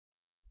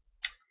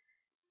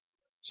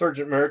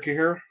Sergeant America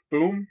here.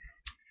 Boom.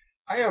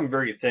 I am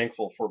very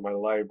thankful for my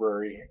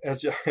library.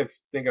 As I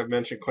think I've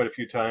mentioned quite a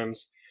few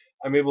times,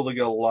 I'm able to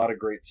get a lot of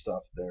great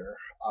stuff there.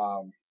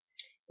 Um,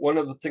 One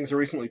of the things I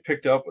recently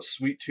picked up was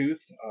Sweet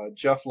Tooth,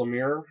 Jeff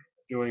Lemire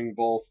doing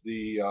both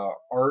the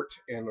art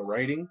and the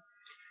writing.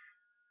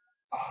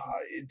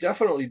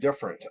 Definitely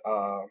different.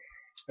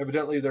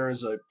 Evidently, there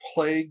is a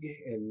plague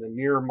in the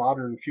near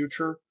modern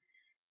future.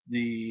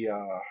 The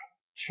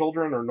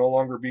children are no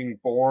longer being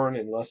born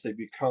unless they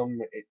become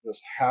this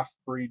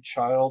half-breed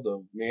child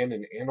of man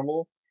and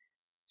animal.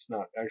 It's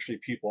not actually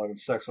people having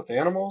sex with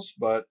animals,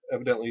 but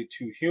evidently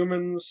two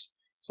humans.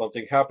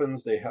 Something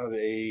happens, they have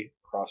a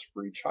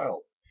crossbreed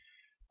child,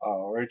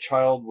 or a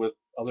child with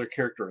other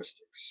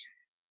characteristics.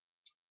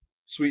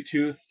 Sweet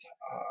Tooth,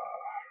 I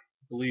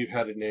believe,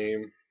 had a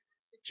name.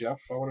 Jeff,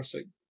 I want to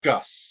say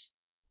Gus.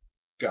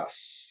 Gus.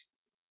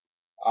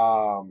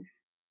 Um,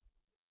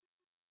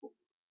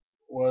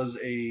 was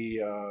a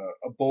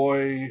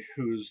boy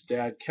whose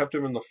dad kept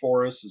him in the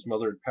forest. His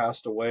mother had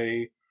passed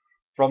away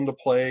from the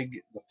plague.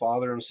 The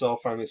father himself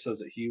finally says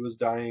that he was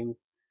dying,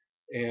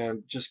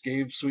 and just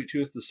gave Sweet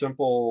Tooth the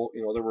simple,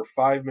 there were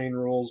five main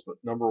rules, but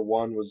number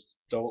one was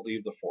don't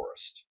leave the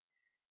forest.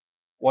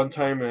 One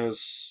time, as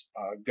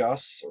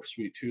Gus, or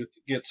Sweet Tooth,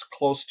 gets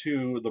close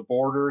to the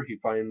border, he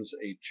finds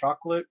a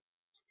chocolate.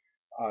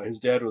 His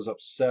dad was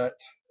upset.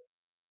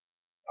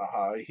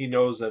 He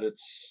knows that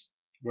it's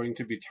going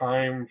to be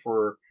time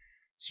for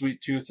Sweet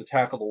Tooth to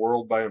tackle the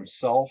world by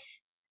himself.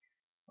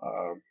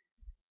 Uh,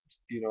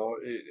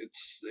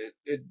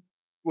 it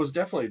was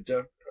definitely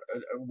a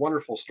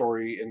wonderful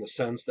story in the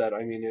sense that,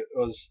 I mean, it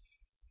was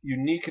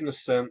unique in the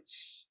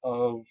sense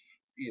of,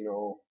 you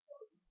know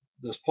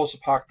this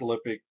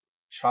post-apocalyptic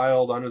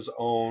child on his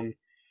own.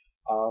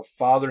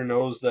 Father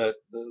knows that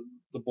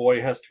the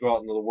boy has to go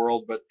out into the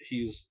world, but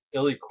he's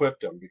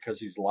ill-equipped him because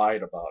he's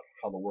lied about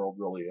how the world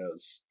really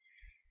is.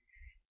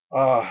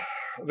 Uh,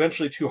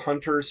 Eventually, two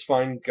hunters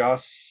find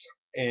Gus,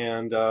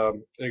 and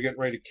they're getting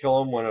ready to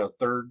kill him when a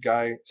third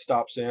guy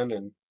stops in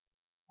and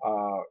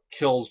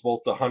kills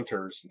both the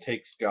hunters and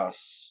takes Gus.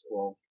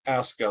 Well,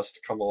 asks Gus to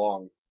come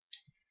along.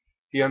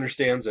 He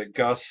understands that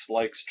Gus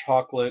likes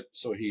chocolate,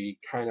 so he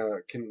kind of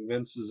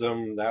convinces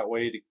him that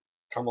way to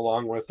come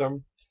along with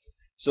him.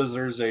 Says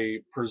there's a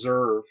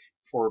preserve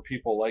for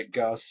people like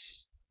Gus,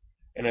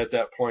 and at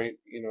that point,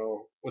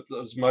 with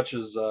as much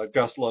as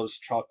Gus loves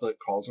chocolate,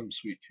 calls him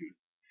Sweet Tooth.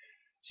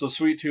 So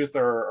Sweet Tooth,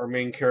 our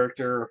main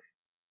character,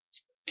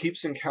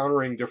 keeps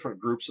encountering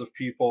different groups of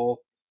people.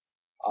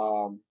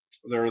 Um,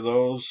 there are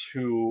those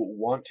who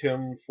want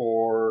him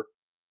for,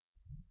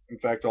 in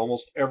fact,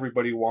 almost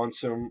everybody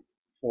wants him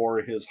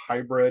for his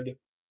hybrid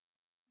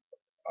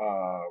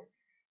uh,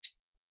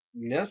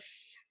 ness,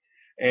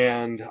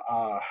 and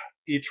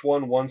each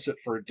one wants it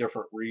for a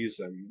different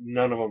reason.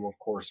 None of them, of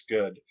course,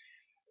 good.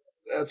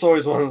 That's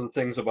always one of the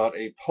things about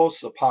a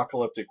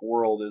post-apocalyptic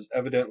world is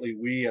evidently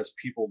we as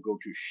people go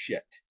to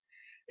shit,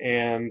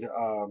 and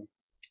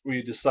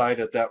we decide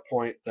at that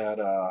point that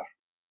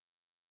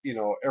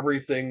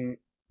everything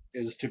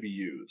is to be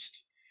used.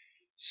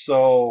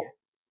 So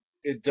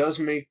it does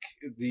make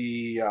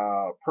the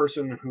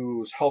person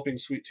who's helping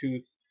Sweet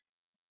Tooth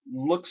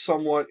look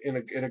somewhat in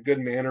a good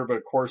manner, but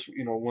of course,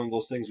 one of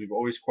those things we've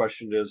always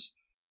questioned is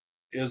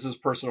this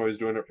person always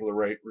doing it for the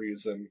right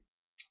reason?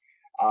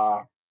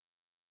 Uh,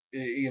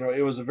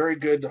 it was a very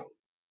good,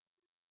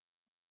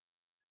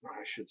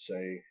 I should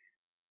say,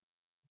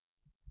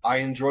 I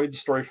enjoyed the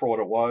story for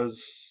what it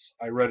was.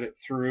 I read it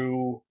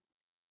through.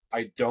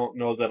 I don't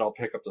know that I'll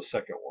pick up the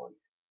second one.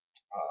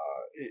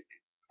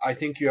 I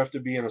think you have to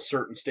be in a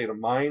certain state of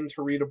mind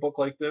to read a book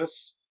like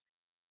this.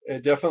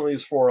 It definitely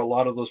is for a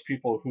lot of those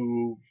people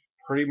who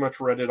pretty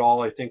much read it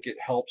all. I think it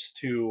helps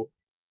to,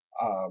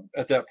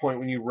 at that point,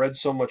 when you read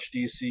so much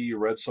DC, you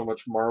read so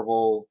much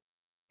Marvel,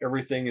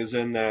 everything is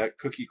in that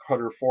cookie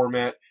cutter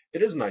format.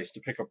 It is nice to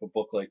pick up a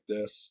book like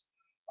this.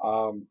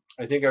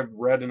 I think I've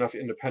read enough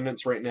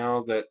independence right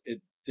now that it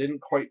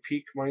didn't quite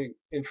pique my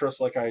interest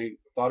like I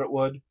thought it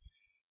would.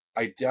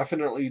 I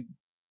definitely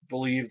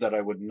believe that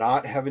I would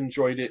not have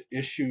enjoyed it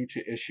issue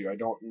to issue. I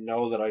don't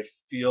know that I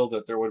feel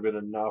that there would have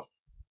been enough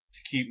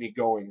to keep me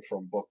going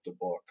from book to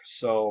book.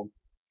 So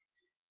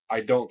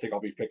I don't think I'll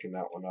be picking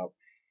that one up.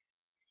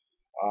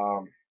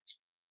 Um,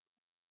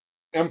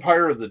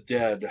 Empire of the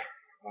Dead,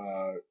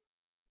 uh,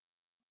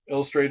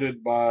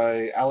 illustrated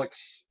by Alex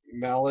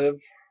Malev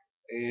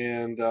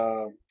and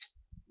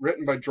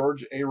written by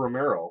George A.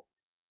 Romero.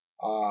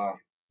 Uh,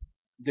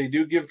 they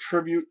do give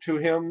tribute to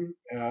him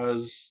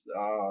as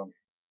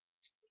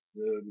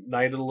the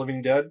Night of the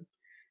Living Dead.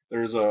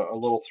 There's a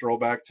little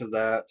throwback to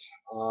that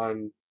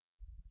on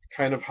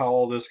kind of how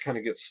all this kind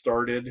of gets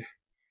started.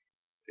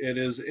 It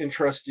is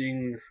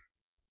interesting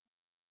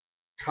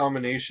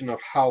combination of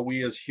how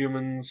we as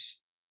humans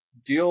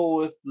deal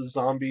with the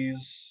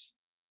zombies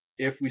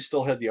if we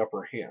still had the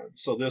upper hand.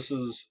 So this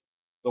is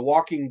The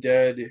Walking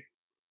Dead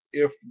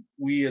if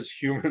we as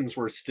humans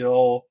were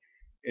still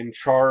in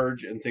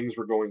charge and things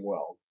were going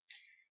well.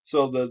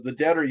 So the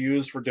dead are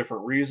used for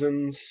different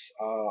reasons.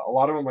 A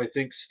lot of them, I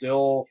think,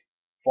 still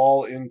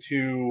fall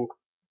into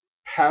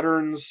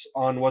patterns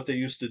on what they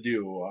used to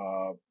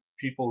do.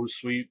 People who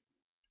sweep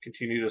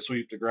continue to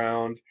sweep the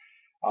ground.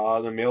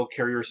 The mail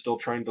carrier still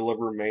trying to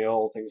deliver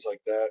mail, things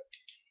like that.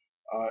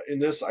 In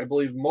this, I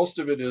believe most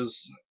of it is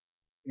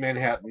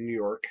Manhattan, New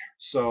York.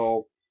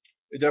 So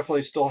it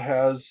definitely still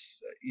has,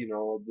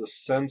 the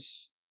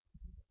sense,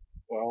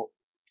 well,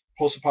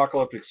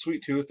 post-apocalyptic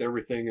Sweet Tooth,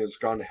 everything has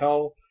gone to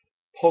hell.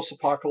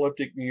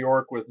 Post-apocalyptic New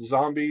York with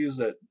zombies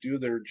that do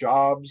their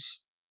jobs,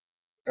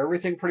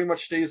 everything pretty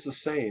much stays the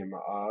same.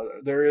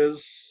 There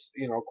is,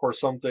 of course,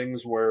 some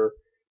things where,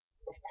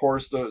 of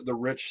course, the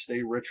rich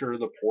stay richer,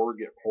 the poor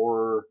get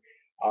poorer.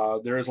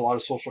 There is a lot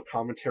of social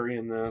commentary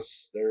in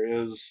this. There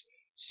is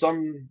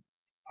some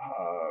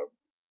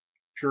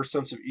pure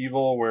sense of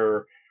evil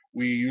where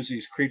we use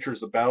these creatures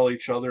to battle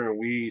each other and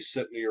we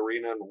sit in the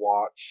arena and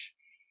watch.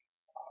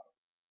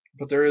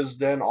 But there is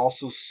then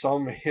also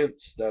some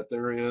hints that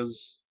there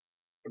is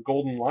a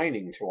golden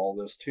lining to all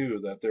this too.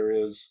 That there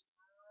is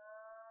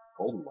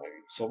golden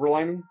lining, silver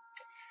lining.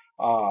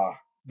 Uh,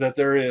 that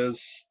there is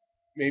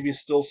maybe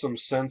still some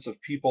sense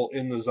of people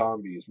in the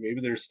zombies. Maybe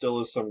there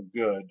still is some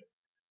good.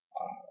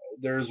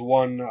 There's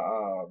one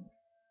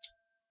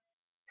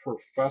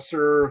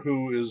professor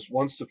who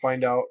wants to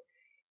find out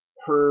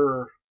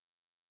her, I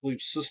believe,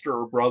 sister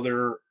or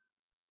brother,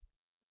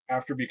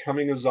 after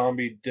becoming a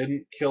zombie,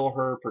 didn't kill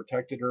her,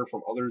 protected her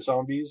from other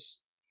zombies.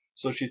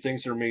 So she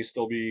thinks there may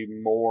still be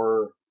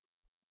more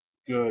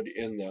good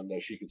in them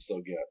that she could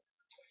still get.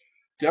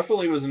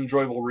 Definitely was an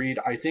enjoyable read.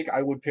 I think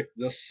I would pick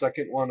this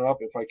second one up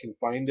if I can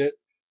find it.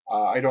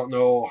 I don't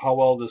know how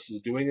well this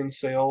is doing in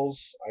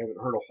sales. I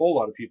haven't heard a whole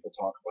lot of people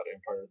talk about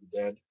Empire of the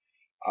Dead,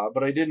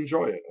 but I did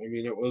enjoy it. I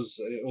mean, it was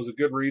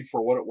a good read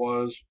for what it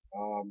was.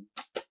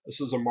 This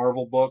is a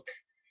Marvel book.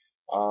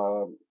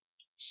 Um,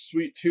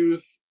 Sweet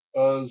Tooth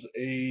was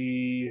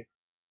a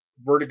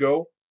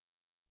Vertigo.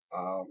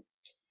 Um,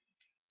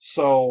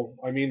 so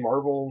I mean,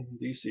 Marvel,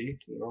 DC,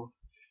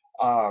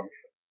 Um,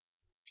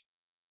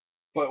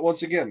 but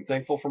once again,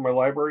 thankful for my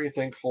library.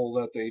 Thankful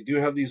that they do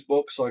have these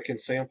books so I can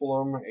sample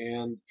them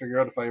and figure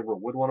out if I ever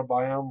would want to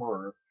buy them,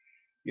 or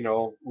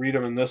read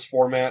them in this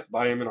format,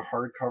 buy them in a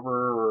hardcover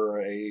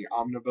or a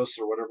omnibus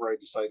or whatever I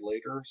decide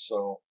later.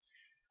 So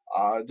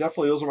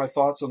definitely those are my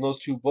thoughts on those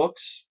two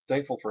books.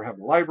 Thankful for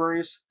having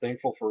libraries.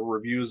 Thankful for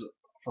reviews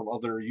from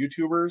other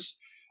YouTubers.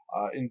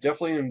 And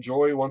definitely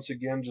enjoy once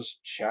again just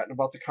chatting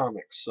about the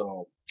comics.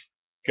 So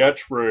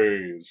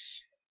catchphrase.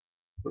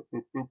 Boop,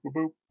 boop, boop,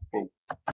 boop, boop.